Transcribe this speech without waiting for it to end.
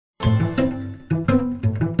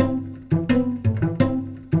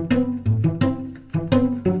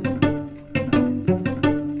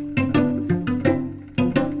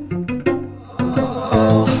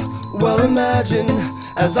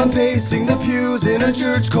I'm pacing the pews in a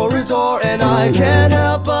church corridor, and I can't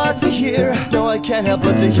help but to hear, no, I can't help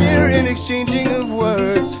but to hear an exchanging of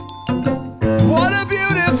words. What a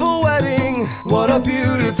beautiful wedding, what a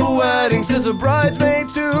beautiful wedding, says a bridesmaid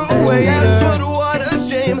to a waiter. Yes, but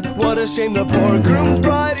what a shame the poor groom's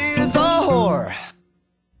bride is a whore.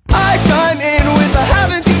 I chime in with a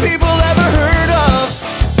haven't you people ever heard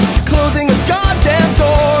of closing a goddamn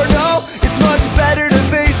door? No, it's much better to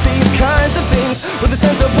face these kinds of things with a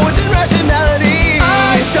sense of poison rationality.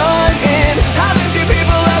 I chime in, haven't you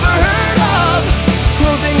people ever heard of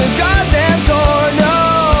closing a goddamn door?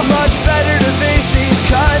 No, much better to face these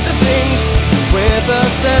kinds of things with a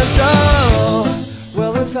sense of,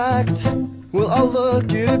 well, in fact, well, I'll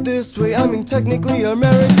look at it this way. I mean, technically our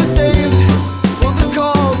marriage is saved. Well, this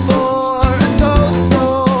calls for